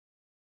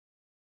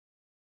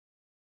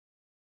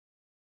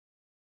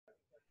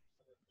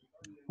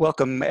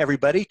Welcome,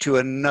 everybody, to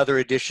another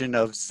edition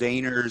of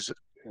Zaner's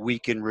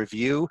Week in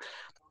Review.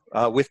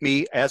 With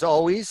me, as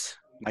always,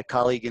 my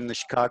colleague in the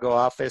Chicago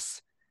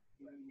office,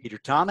 Peter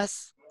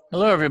Thomas.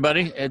 Hello,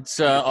 everybody. It's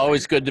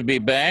always good to be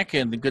back,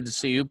 and good to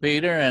see you,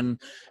 Peter.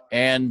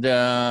 And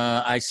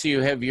I see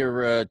you have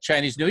your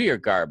Chinese New Year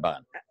garb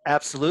on.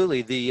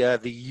 Absolutely, the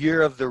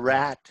Year of the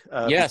Rat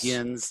Yes.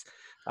 begins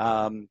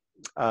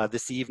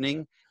this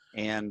evening,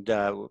 and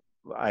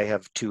I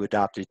have two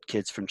adopted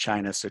kids from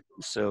China,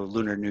 so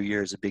Lunar New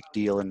Year is a big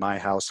deal in my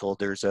household.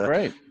 There's a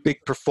Right.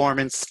 big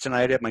performance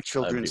tonight at my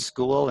children's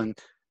school, and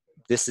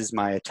this is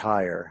my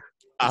attire.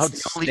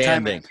 It's the only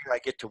time of year I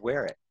get to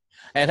wear it.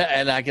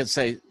 And I can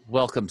say,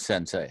 welcome,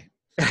 Sensei.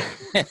 So,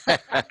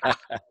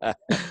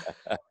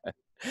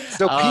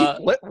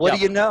 Pete, what do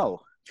you know?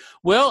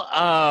 Well,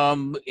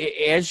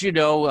 as you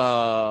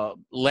know,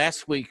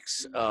 last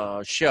week's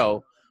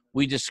show,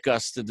 we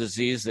discussed the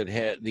disease that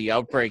had the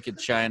outbreak in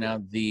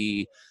China,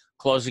 the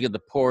closing of the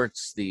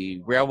ports,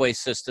 the railway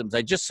systems.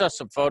 I just saw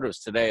some photos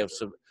today of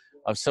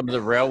some of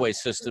the railway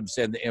systems,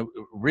 and it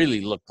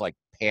really looked like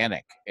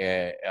panic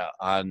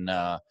on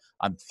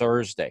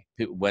Thursday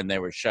when they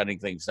were shutting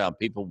things down.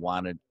 People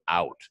wanted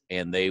out,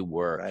 and they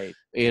were, right.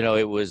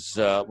 It was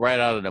right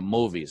out of the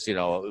movies,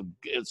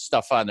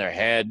 stuff on their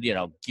head,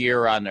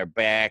 gear on their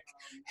back,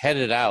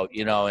 headed out,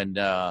 and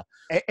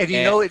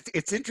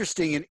it's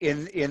interesting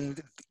in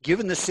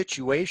given the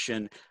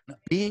situation,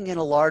 being in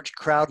a large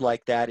crowd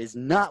like that is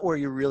not where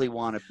you really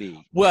want to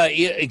be. Well,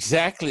 yeah,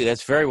 exactly.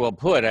 That's very well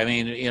put. I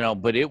mean,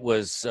 but it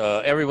was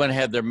everyone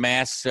had their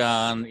masks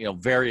on,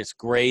 various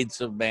grades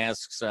of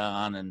masks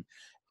on,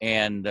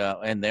 and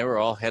they were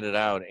all headed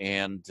out,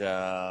 and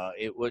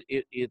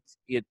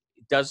it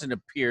doesn't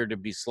appear to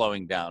be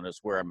slowing down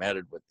is where I'm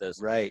headed with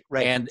this. Right.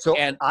 And so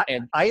I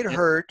had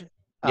heard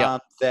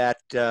that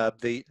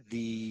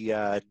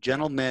the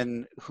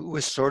gentleman who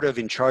was sort of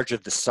in charge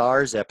of the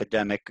SARS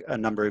epidemic a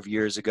number of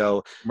years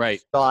ago, right,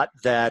 thought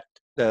that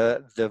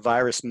the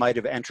virus might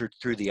have entered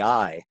through the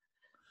eye.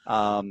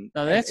 Now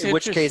that's in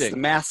which case the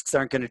masks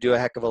aren't going to do a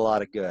heck of a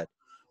lot of good.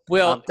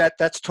 Well,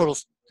 that's total.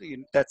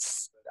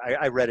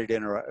 I read it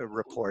in a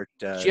report.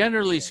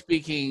 Generally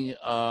speaking,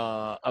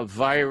 a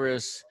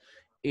virus,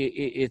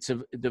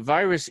 the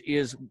virus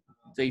is,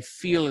 they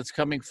feel it's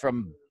coming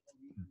from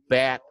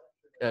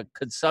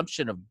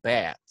consumption of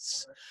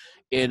bats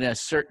in a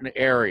certain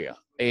area,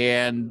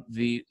 and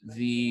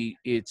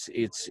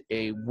it's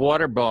a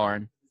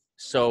waterborne.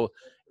 So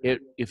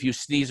if you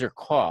sneeze or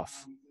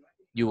cough,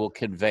 you will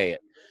convey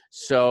it.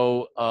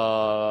 So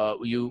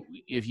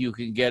if you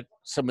can get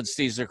someone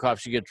sneezes or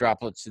coughs, you get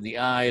droplets in the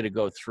eye to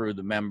go through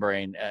the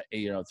membrane,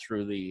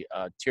 through the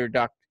tear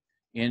duct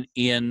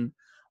in.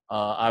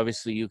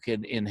 Obviously, you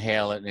can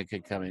inhale it, and it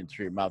can come in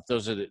through your mouth.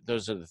 Those are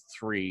the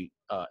three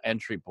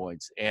entry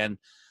points. And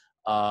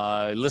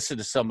I listened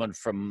to someone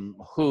from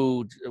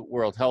WHO,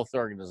 World Health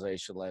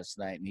Organization, last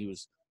night, and he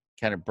was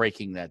kind of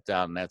breaking that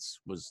down. That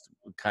was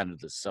kind of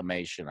the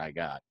summation I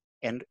got.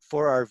 And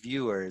for our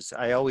viewers,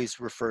 I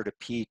always refer to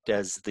Pete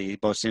as the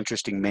most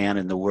interesting man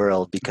in the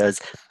world because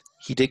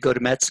he did go to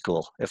med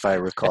school, if I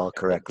recall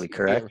correctly,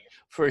 correct?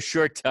 For a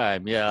short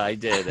time, yeah, I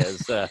did.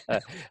 As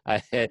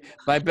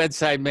my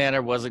bedside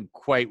manner wasn't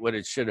quite what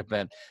it should have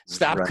been.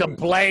 Stop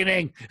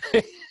complaining.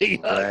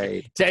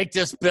 Right. Take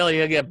this pill,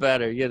 you'll get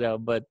better.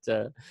 But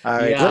all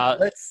right. Yeah.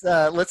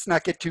 Let's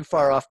not get too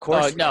far off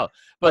course. Oh, no,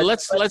 but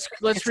let's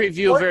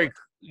review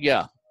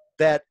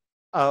that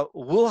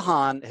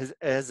Wuhan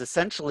has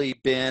essentially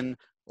been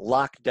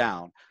locked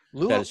down.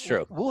 That is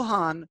true.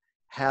 Wuhan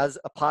has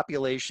a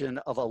population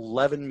of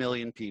 11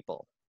 million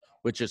people,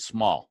 which is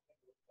small.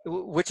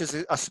 Which is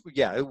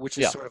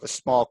sort of a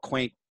small,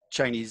 quaint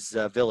Chinese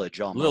village,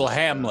 almost. Little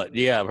hamlet.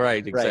 Yeah,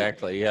 right.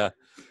 Exactly. Right.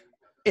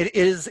 Yeah. It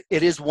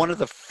is one of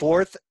the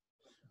fourth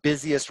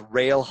busiest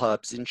rail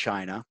hubs in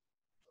China.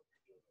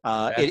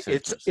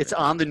 It's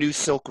on the new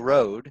Silk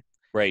Road.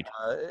 Right.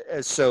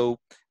 So,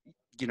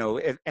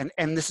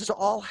 and this is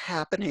all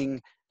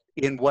happening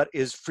in what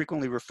is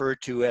frequently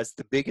referred to as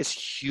the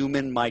biggest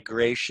human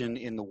migration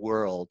in the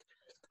world,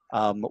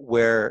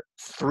 where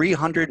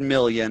 300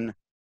 million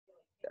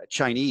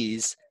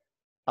Chinese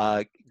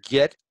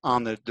get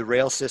on the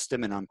rail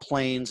system and on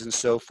planes and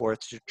so forth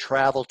to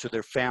travel to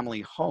their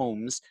family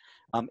homes.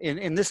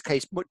 In this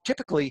case,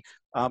 typically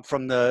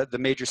from the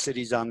major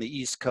cities on the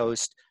East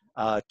Coast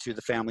to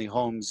the family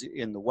homes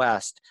in the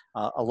West.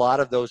 A lot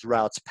of those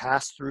routes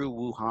pass through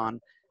Wuhan,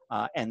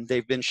 and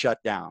they've been shut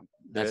down.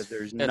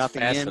 There's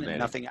nothing in and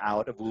nothing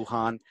out of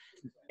Wuhan.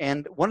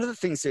 And one of the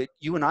things that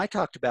you and I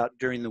talked about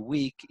during the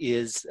week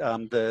is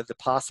the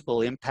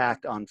possible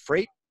impact on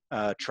freight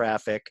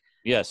traffic.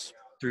 Yes.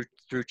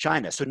 Through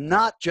China. So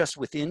not just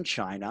within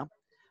China,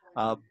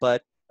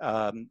 but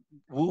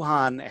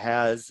Wuhan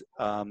has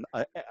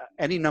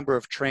any number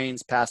of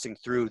trains passing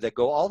through that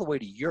go all the way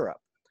to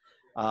Europe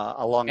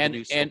along the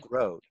new Silk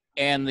Road.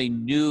 And the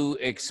new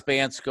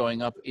expanse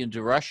going up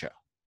into Russia.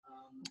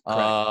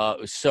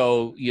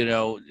 So,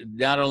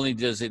 not only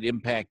does it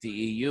impact the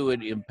EU,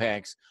 it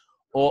impacts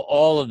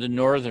all of the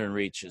northern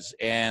reaches,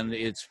 and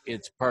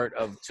it's part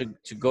of,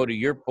 to go to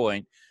your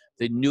point,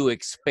 the new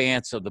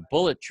expanse of the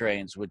bullet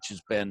trains, which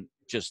has been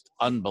just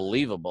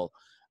unbelievable.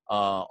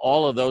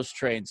 All of those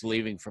trains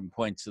leaving from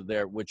points of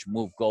there, which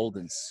move gold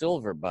and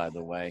silver, by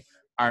the way,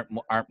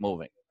 aren't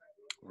moving.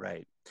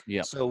 Right.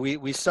 Yeah. So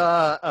we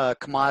saw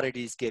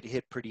commodities get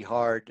hit pretty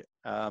hard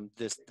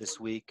this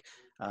week.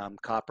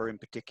 Copper in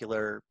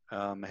particular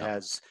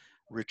has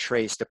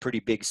retraced a pretty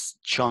big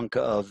chunk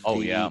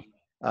Oh yeah.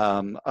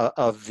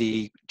 of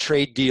the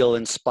trade deal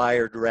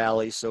inspired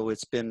rally. So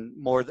it's been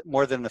more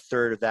than a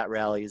third of that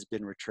rally has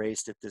been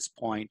retraced at this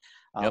point.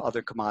 Yep.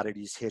 Other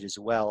commodities hit as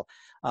well.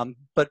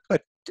 But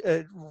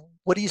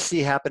what do you see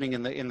happening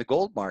in the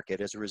gold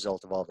market as a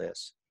result of all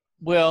this?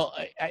 Well,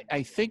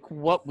 I think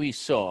what we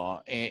saw,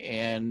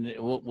 and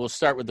we'll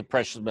start with the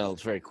precious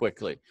metals very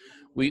quickly.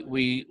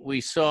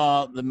 We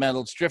saw the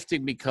metals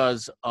drifting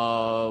because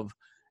of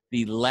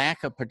the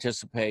lack of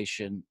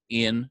participation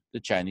in the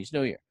Chinese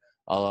New Year.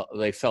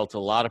 They felt a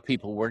lot of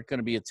people weren't going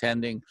to be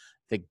attending.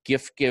 The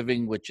gift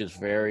giving, which is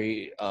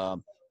very,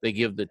 they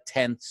give the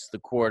tenths, the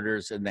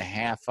quarters, and the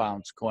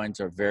half-ounce coins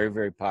are very,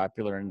 very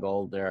popular in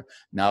gold there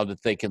now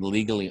that they can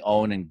legally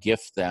own and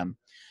gift them.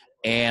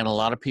 And a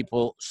lot of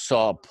people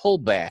saw a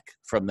pullback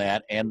from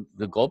that, and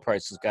the gold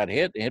prices got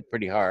hit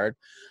pretty hard,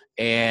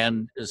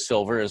 and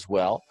silver as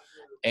well.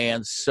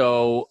 And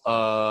so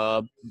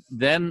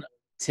then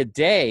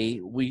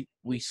today we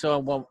saw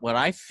what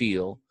I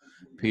feel,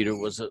 Peter,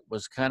 was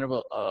kind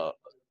of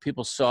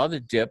people saw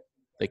the dip.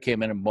 They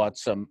came in and bought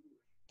some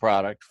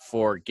product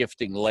for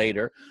gifting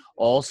later.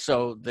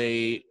 Also,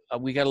 we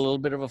got a little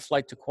bit of a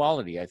flight to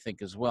quality, I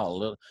think, as well.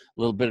 A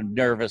little bit of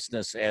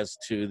nervousness as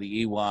to the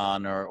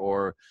yuan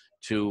or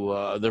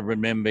to the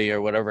renminbi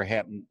or whatever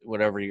happened,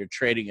 whatever you're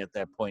trading at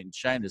that point in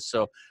China.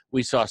 So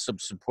we saw some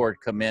support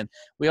come in.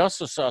 We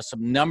also saw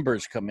some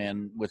numbers come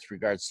in with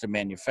regards to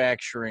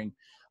manufacturing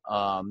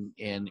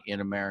in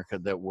America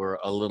that were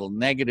a little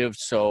negative.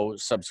 So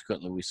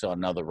subsequently, we saw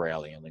another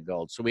rally in the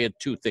gold. So we had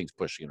two things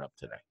pushing it up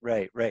today.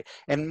 Right, right.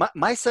 And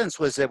my sense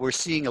was that we're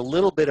seeing a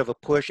little bit of a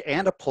push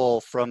and a pull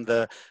from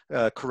the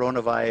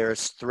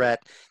coronavirus threat,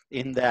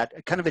 in that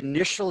kind of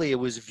initially it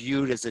was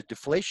viewed as a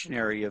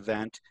deflationary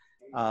event.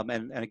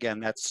 And again,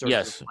 that's sort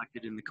of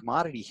reflected in the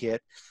commodity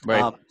hit.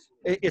 Right.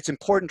 It's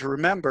important to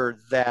remember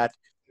that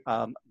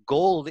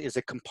gold is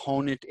a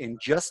component in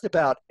just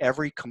about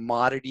every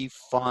commodity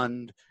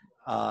fund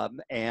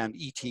and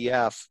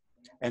ETF.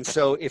 And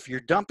so if you're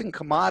dumping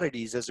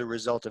commodities as a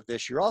result of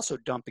this, you're also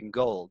dumping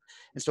gold.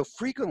 And so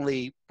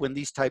frequently when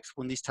these types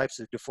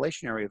of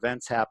deflationary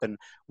events happen,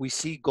 we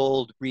see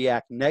gold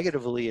react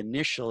negatively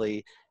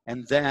initially,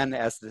 and then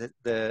as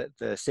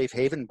the safe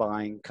haven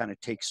buying kind of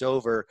takes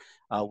over,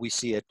 we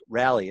see it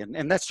rally.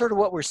 And that's sort of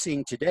what we're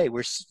seeing today.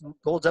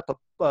 Gold's up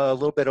a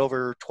little bit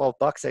over 12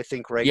 bucks, I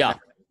think, right now.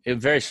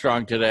 Very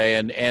strong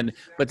today,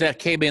 but that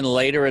came in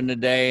later in the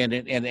day,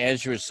 and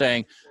as you were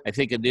saying, I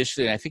think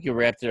initially, I think you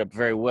wrapped it up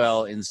very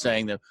well in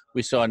saying that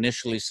we saw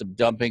initially some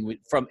dumping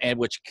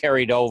which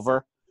carried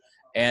over,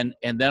 and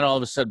then all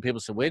of a sudden people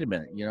said, wait a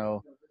minute,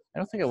 I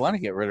don't think I want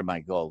to get rid of my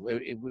gold.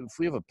 If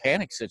we have a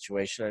panic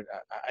situation,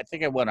 I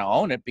think I want to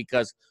own it,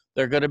 because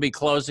they're going to be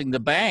closing the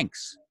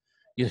banks.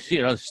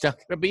 There's not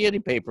going to be any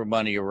paper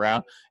money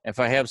around. If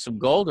I have some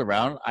gold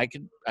around, I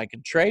can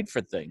trade for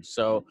things.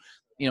 So,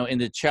 in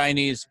the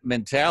Chinese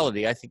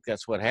mentality, I think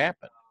that's what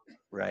happened.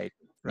 Right.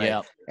 Right.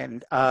 Yeah.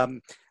 And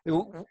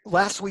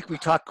last week we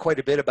talked quite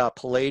a bit about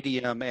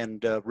palladium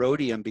and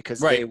rhodium, because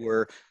they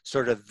were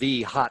sort of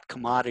the hot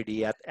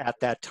commodity at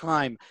that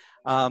time.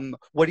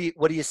 What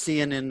are you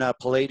seeing in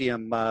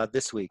palladium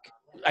this week?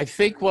 I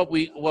think what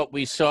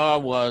we saw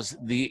was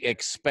the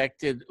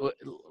expected.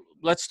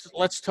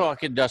 Let's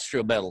talk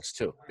industrial metals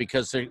too,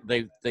 because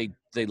they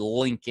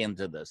link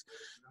into this.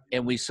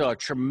 And we saw a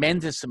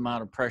tremendous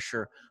amount of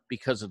pressure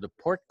because of the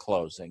port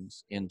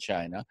closings in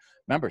China.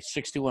 Remember,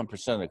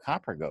 61% of the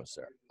copper goes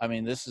there. I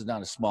mean, this is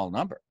not a small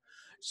number.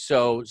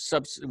 So,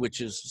 which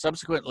is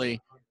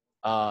subsequently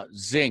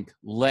zinc,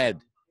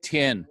 lead,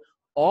 tin,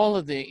 all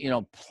of the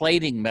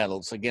plating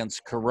metals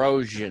against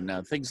corrosion,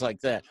 things like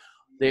that.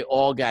 They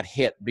all got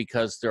hit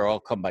because they're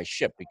all come by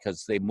ship,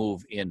 because they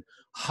move in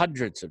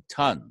hundreds of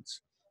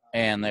tons,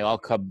 and they all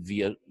come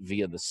via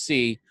the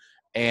sea.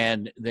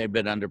 And they've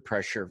been under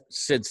pressure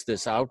since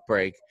this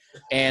outbreak,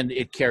 and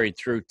it carried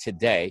through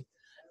today.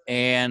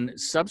 And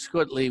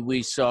subsequently,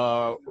 we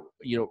saw,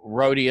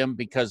 rhodium,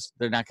 because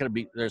they're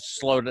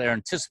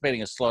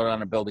anticipating a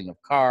slowdown in building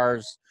of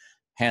cars,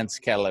 hence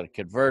catalytic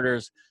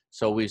converters.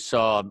 So we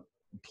saw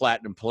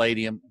platinum,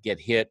 palladium get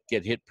hit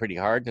pretty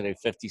hard today,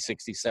 $50,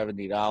 $60,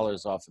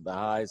 $70 off of the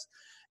highs,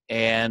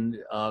 and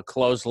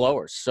close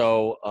lower.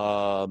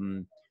 So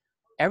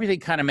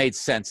everything kind of made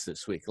sense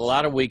this week. A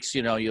lot of weeks,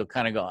 you'll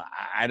kind of go,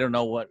 I don't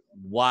know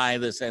why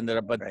this ended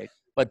up,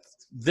 but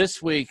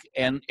this week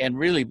and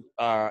really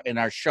in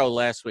our show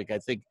last week, I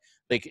think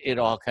it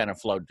all kind of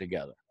flowed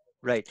together.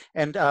 Right.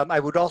 And I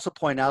would also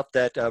point out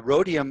that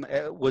rhodium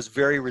was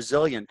very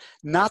resilient.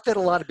 Not that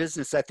a lot of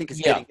business, I think,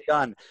 is getting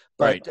done,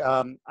 but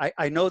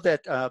I know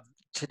that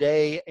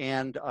today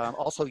and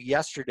also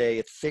yesterday.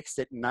 It fixed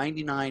at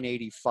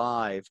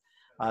 99.85.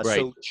 Right.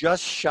 So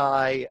just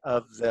shy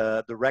of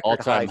the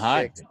record high All-time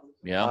high. fix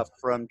Yeah.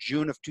 from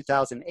June of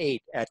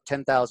 2008 at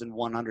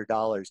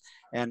 $10,100.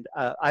 And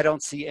I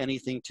don't see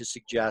anything to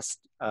suggest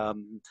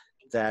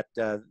that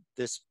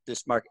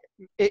this market.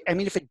 I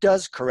mean, if it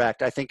does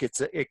correct, I think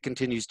it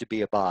continues to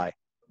be a buy.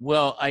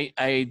 Well,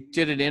 I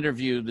did an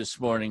interview this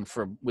morning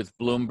with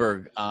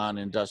Bloomberg on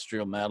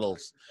industrial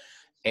metals,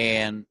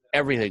 and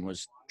everything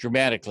was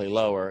dramatically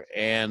lower.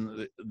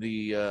 And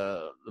the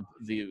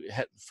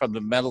from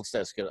the metals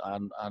desk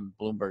on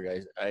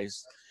Bloomberg,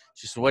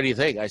 she said, "What do you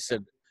think?" I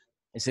said,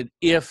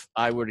 if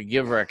I were to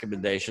give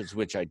recommendations,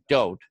 which I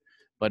don't,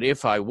 but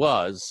if I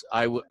was,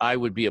 I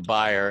would be a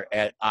buyer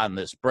on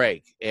this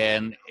break.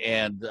 And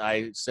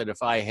I said,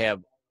 if I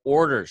have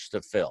orders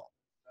to fill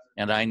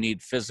and I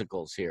need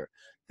physicals here,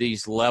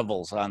 these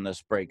levels on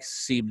this break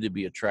seem to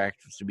be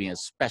attractive to me,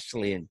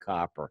 especially in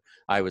copper.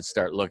 I would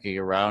start looking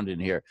around in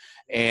here,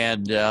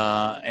 and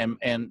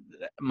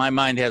my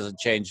mind hasn't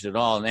changed at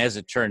all. And as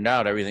it turned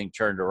out, everything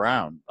turned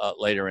around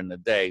later in the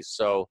day,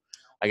 so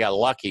I got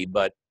lucky.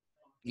 But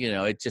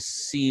it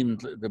just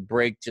seemed the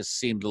break just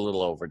seemed a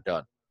little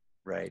overdone.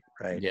 Right.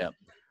 Yeah.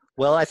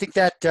 Well, I think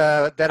that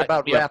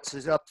about wraps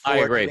us up I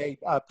for agree. today.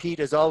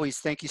 Pete, as always,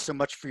 thank you so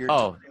much for your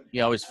time.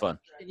 Yeah, always fun.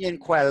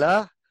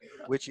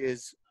 Which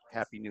is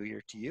Happy New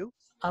Year to you.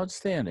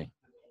 Outstanding.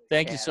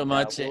 Thank you so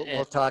much.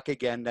 We'll talk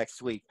again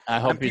next week.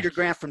 I'm Peter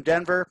Grant from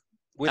Denver.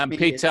 I'm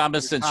Pete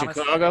Thomas in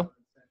Chicago.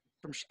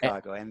 From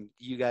Chicago. And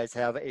you guys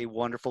have a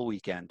wonderful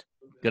weekend.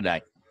 Good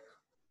night.